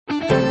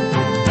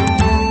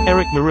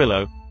Erick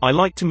Morillo, I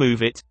Like to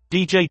Move It,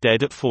 DJ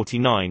dead at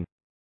 49.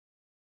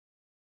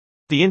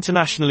 The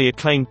internationally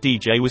acclaimed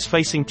DJ was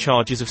facing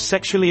charges of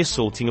sexually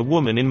assaulting a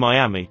woman in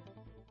Miami.